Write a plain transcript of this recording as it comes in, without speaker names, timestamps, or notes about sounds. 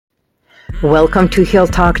Welcome to Heal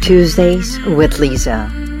Talk Tuesdays with Lisa,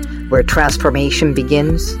 where transformation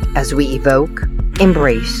begins as we evoke,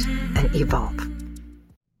 embrace, and evolve.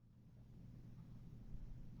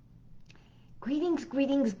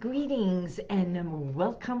 Greetings, and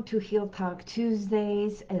welcome to Heal Talk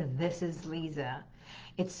Tuesdays. This is Lisa.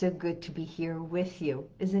 It's so good to be here with you,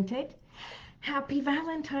 isn't it? Happy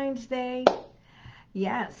Valentine's Day.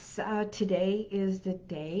 Yes, today is the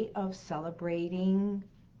day of celebrating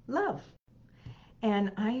love.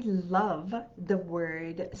 And I love the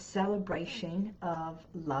word celebration of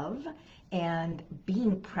love and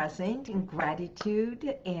being present and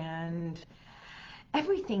gratitude and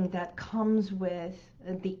everything that comes with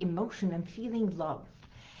the emotion and feeling love.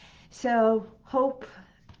 So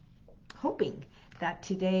hoping that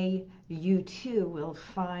today you too will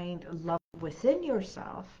find love within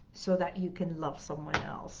yourself so that you can love someone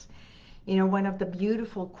else. You know, one of the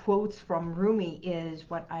beautiful quotes from Rumi is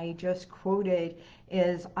what I just quoted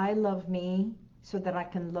is, I love me so that I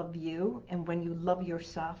can love you. And when you love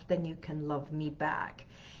yourself, then you can love me back.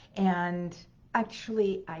 And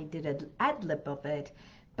actually, I did an ad-lib of it,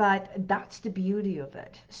 but that's the beauty of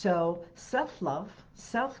it. So self-love,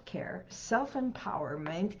 self-care,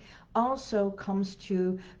 self-empowerment also comes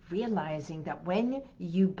to realizing that when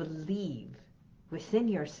you believe within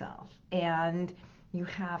yourself and you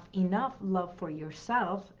have enough love for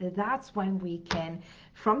yourself, that's when we can,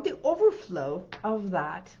 from the overflow of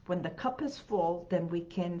that, when the cup is full, then we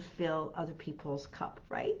can fill other people's cup,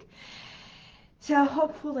 right? So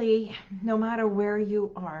hopefully, no matter where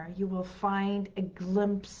you are, you will find a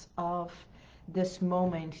glimpse of this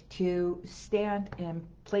moment to stand and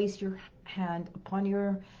place your hand upon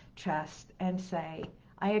your chest and say,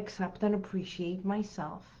 I accept and appreciate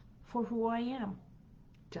myself for who I am,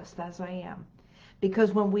 just as I am.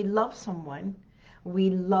 Because when we love someone,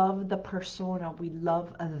 we love the persona, we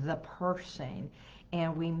love the person,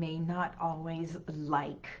 and we may not always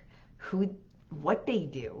like what they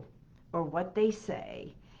do or what they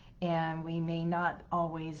say, and we may not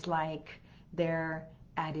always like their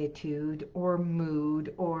attitude or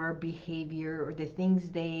mood or behavior or the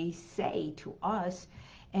things they say to us,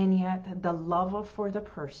 and yet the love for the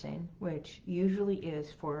person, which usually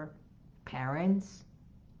is for parents,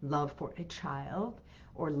 love for a child,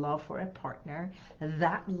 or love for a partner,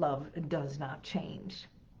 that love does not change.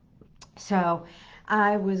 So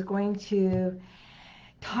I was going to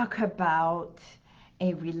talk about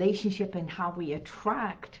a relationship and how we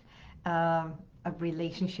attract a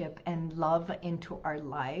relationship and love into our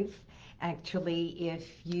life. Actually,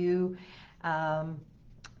 if you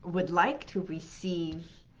would like to receive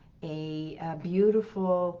a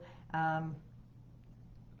beautiful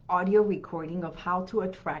audio recording of how to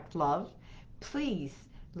attract love, please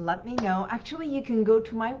let me know. Actually, you can go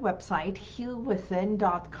to my website,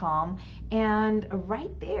 healwithin.com, and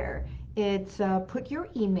right there, it's put your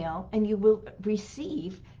email and you will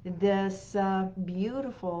receive this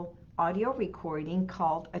beautiful audio recording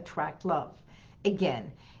called Attract Love.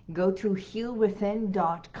 Again, go to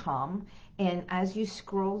healwithin.com, and as you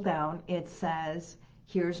scroll down, it says,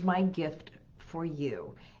 here's my gift for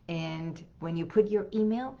you. And when you put your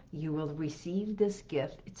email, you will receive this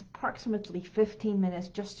gift. It's approximately 15 minutes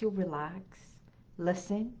just to relax,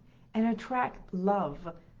 listen, and attract love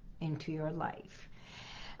into your life.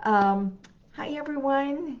 Hi,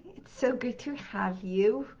 everyone. It's so good to have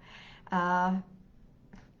you. Do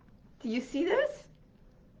you see this?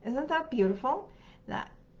 Isn't that beautiful?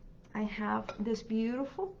 That I have this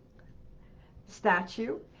beautiful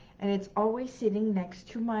statue, and it's always sitting next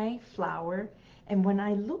to my flower. And when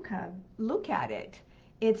I look at it,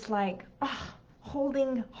 it's like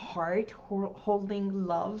holding heart, holding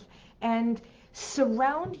love, and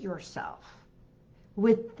surround yourself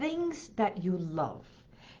with things that you love,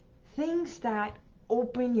 things that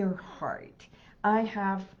open your heart. I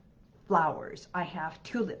have flowers. I have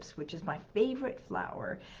tulips, which is my favorite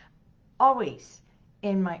flower, always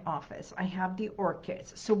in my office. I have the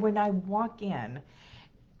orchids. So when I walk in,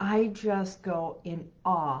 I just go in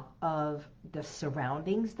awe of the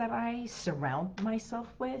surroundings that I surround myself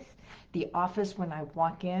with. The office, when I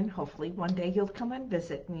walk in, hopefully one day you'll come and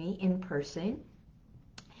visit me in person.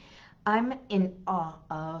 I'm in awe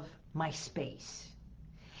of my space.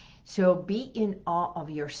 So be in awe of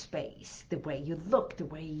your space, the way you look, the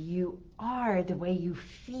way you are, the way you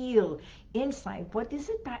feel inside. What is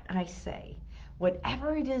it that I say?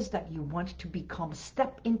 Whatever it is that you want to become,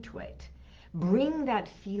 step into it. Bring that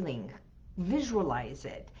feeling, visualize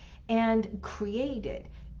it, and create it.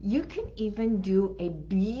 You can even do a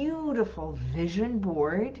beautiful vision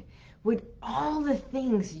board with all the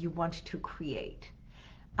things you want to create.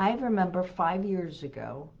 I remember 5 years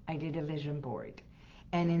ago, I did a vision board.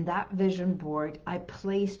 And in that vision board, I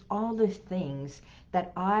placed all the things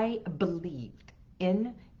that I believed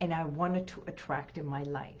in and I wanted to attract in my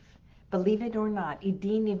life. Believe it or not, it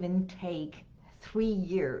didn't even take 3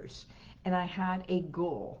 years. And I had a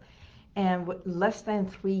goal. And with less than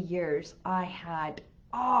 3 years, I had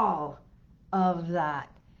all of that.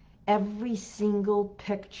 Every single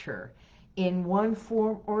picture in one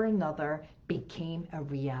form or another became a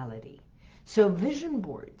reality. So vision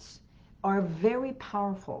boards are very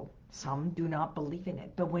powerful. Some do not believe in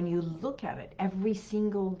it, but when you look at it every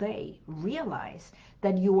single day, realize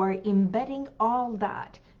that you are embedding all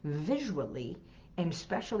that visually, and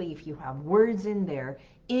especially if you have words in there,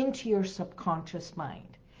 into your subconscious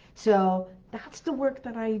mind. So that's the work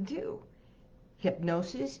that I do.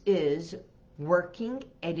 Hypnosis is working,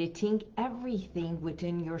 editing everything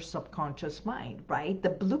within your subconscious mind, right? The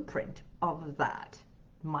blueprint of that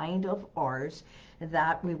mind of ours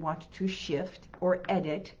that we want to shift or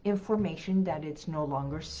edit information that it's no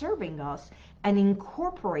longer serving us and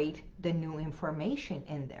incorporate the new information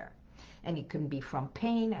in there. And it can be from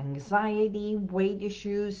pain, anxiety, weight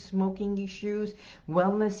issues, smoking issues,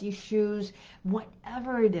 wellness issues,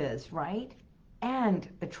 whatever it is, right? And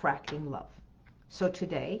attracting love. So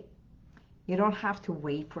today, you don't have to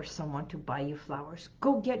wait for someone to buy you flowers.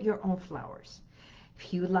 Go get your own flowers.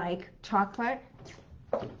 If you like chocolate,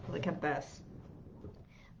 look at this.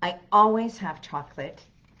 I always have chocolate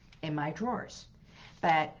in my drawers.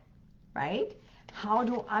 But, right? How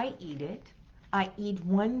do I eat it? I eat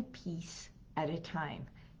one piece at a time.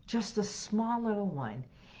 Just a small little one.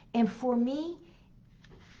 And for me,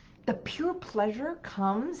 the pure pleasure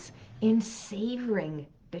comes in savoring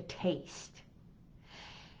the taste.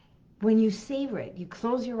 When you savor it, you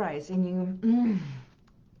close your eyes and you,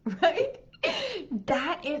 right?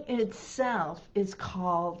 That in itself is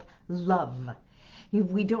called love.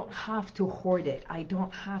 We don't have to hoard it. I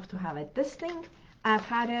don't have to have it. This thing, I've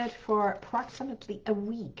had it for approximately a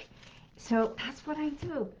week. So that's what I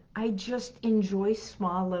do. I just enjoy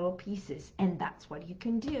small little pieces, and that's what you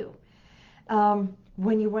can do.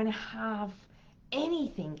 When you want to have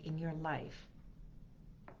anything in your life,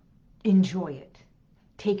 enjoy it.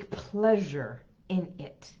 Take pleasure in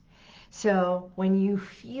it. So when you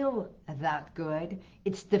feel that good,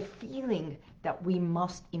 it's the feeling that we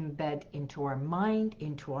must embed into our mind,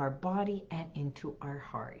 into our body, and into our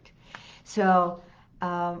heart. So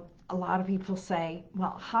a lot of people say,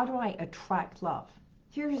 well, how do I attract love?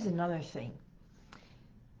 Here's another thing.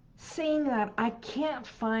 Saying that I can't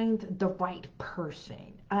find the right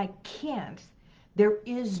person. I can't. There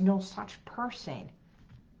is no such person.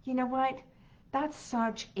 You know what? That's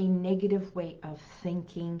such a negative way of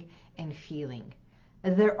thinking and feeling.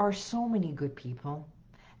 There are so many good people.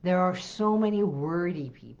 There are so many worthy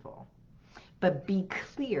people. But be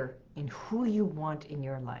clear in who you want in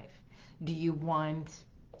your life. Do you want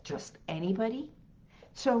just anybody?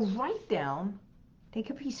 So write down, take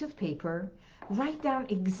a piece of paper, write down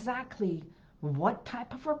exactly what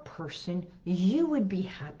type of a person you would be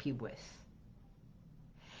happy with.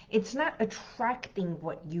 It's not attracting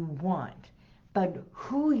what you want, but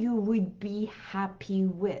who you would be happy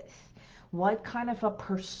with. What kind of a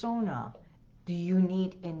persona do you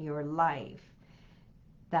need in your life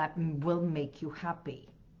that will make you happy?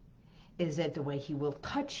 Is it the way he will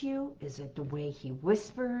touch you? Is it the way he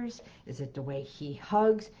whispers? Is it the way he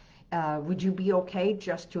hugs? Would you be okay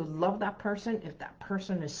just to love that person if that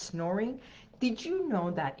person is snoring? Did you know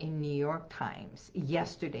that in New York Times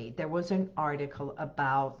yesterday there was an article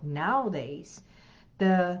about nowadays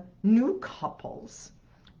the new couples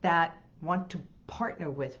that want to partner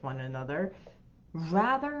with one another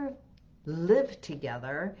rather live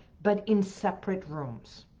together but in separate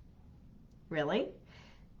rooms? Really?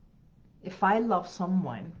 If I love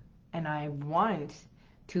someone and I want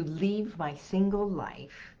to leave my single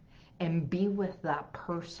life and be with that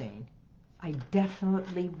person, I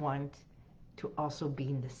definitely want to also be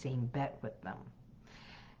in the same bed with them.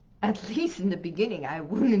 At least in the beginning, I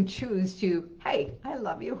wouldn't choose to, hey, I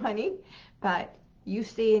love you, honey, but you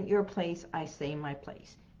stay in your place, I stay in my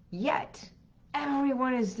place. Yet,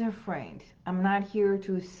 everyone is different. I'm not here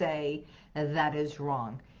to say that is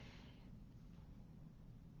wrong.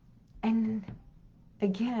 And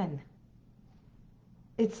again,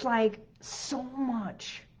 it's like so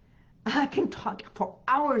much. I can talk for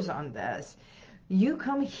hours on this. You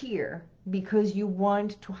come here because you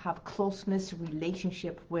want to have closeness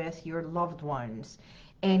relationship with your loved ones.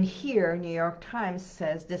 And here, New York Times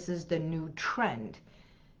says this is the new trend.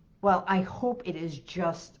 Well, I hope it is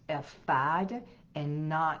just a fad and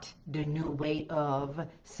not the new way of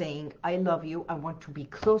saying, I love you, I want to be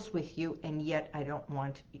close with you, and yet I don't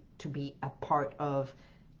want to be a part of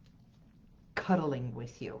cuddling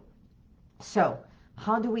with you. So,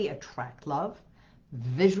 how do we attract love?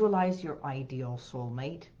 Visualize your ideal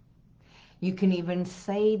soulmate. You can even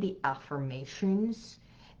say the affirmations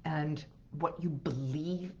and what you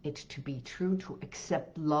believe it to be true to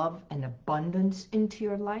accept love and abundance into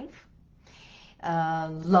your life.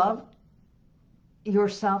 Love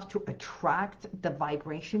yourself to attract the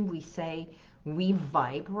vibration. We say we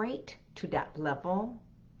vibrate to that level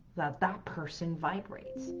that that person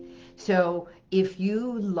vibrates. So if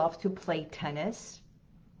you love to play tennis,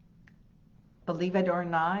 believe it or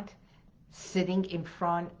not, sitting in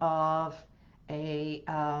front of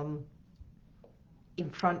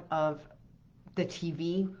the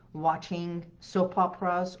TV, watching soap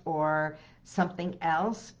operas or something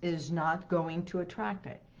else is not going to attract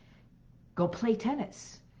it. Go play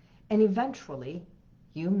tennis, and eventually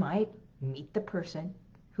you might meet the person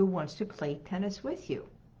who wants to play tennis with you.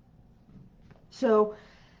 So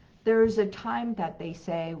there's a time that they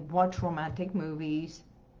say, watch romantic movies,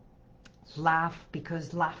 laugh,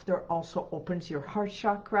 because laughter also opens your heart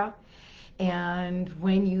chakra. And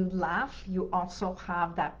when you laugh, you also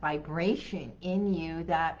have that vibration in you,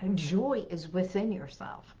 that joy is within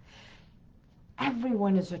yourself.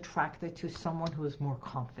 Everyone is attracted to someone who is more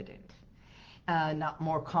confident. Not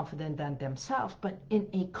more confident than themselves, but in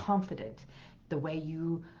a confident, the way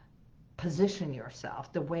you position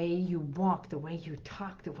yourself, the way you walk, the way you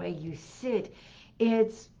talk, the way you sit.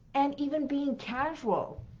 And even being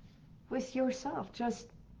casual with yourself, just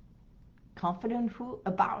confident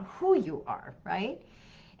about who you are, right?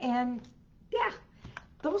 And yeah,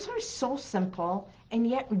 those are so simple, and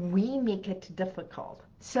yet we make it difficult.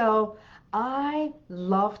 So I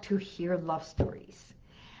love to hear love stories,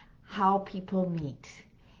 how people meet,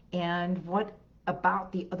 and what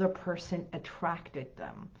about the other person attracted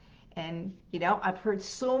them. And, I've heard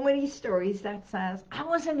so many stories that says, I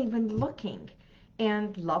wasn't even looking,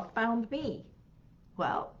 and love found me.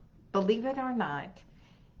 Well, believe it or not,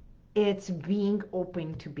 it's being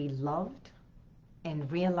open to be loved and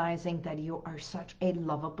realizing that you are such a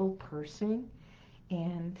lovable person,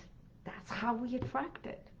 and that's how we attract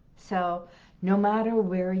it. So no matter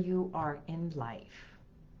where you are in life,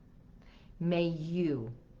 may you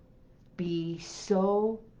be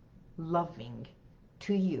so loving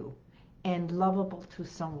to you and lovable to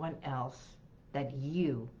someone else that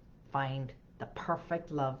you find the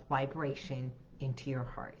perfect love vibration into your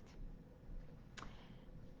heart.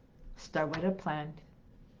 Start with a plan.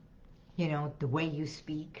 The way you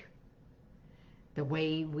speak, the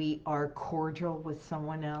way we are cordial with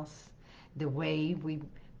someone else, the way we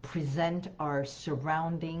present our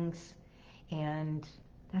surroundings, and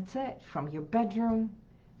that's it. From your bedroom,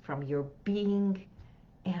 from your being,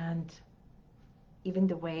 and even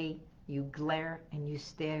the way you glare and you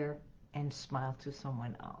stare and smile to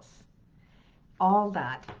someone else. All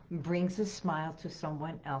that brings a smile to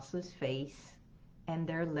someone else's face and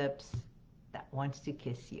their lips that wants to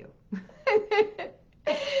kiss you.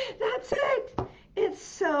 That's it. It's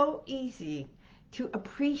so easy to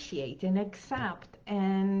appreciate and accept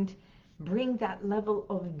and bring that level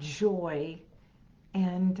of joy.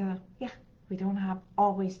 And we don't have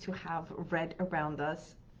always to have red around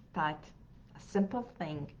us. That a simple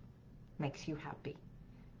thing makes you happy.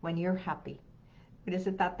 When you're happy, what is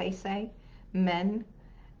it that they say? Men,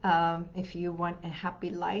 if you want a happy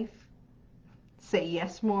life, say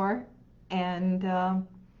yes more. And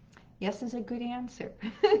yes is a good answer.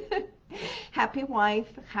 Happy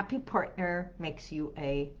wife, happy partner makes you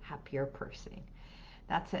a happier person.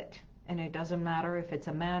 That's it. And it doesn't matter if it's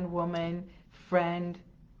a man, woman, friend,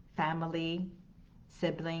 family,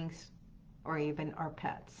 siblings, or even our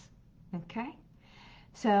pets. Okay?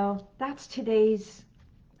 So that's today's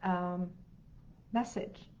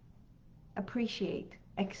message. Appreciate,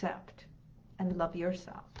 accept, and love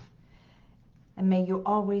yourself. And may you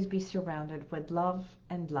always be surrounded with love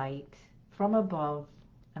and light from above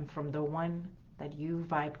and from the one that you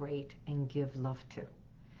vibrate and give love to.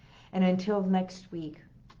 And until next week,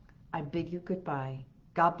 I bid you goodbye.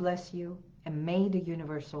 God bless you, and may the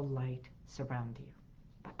universal light surround you.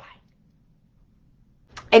 Bye-bye.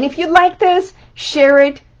 And if you like this, share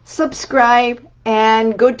it, subscribe,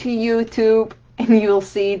 and go to YouTube, and you'll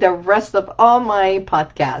see the rest of all my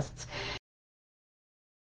podcasts.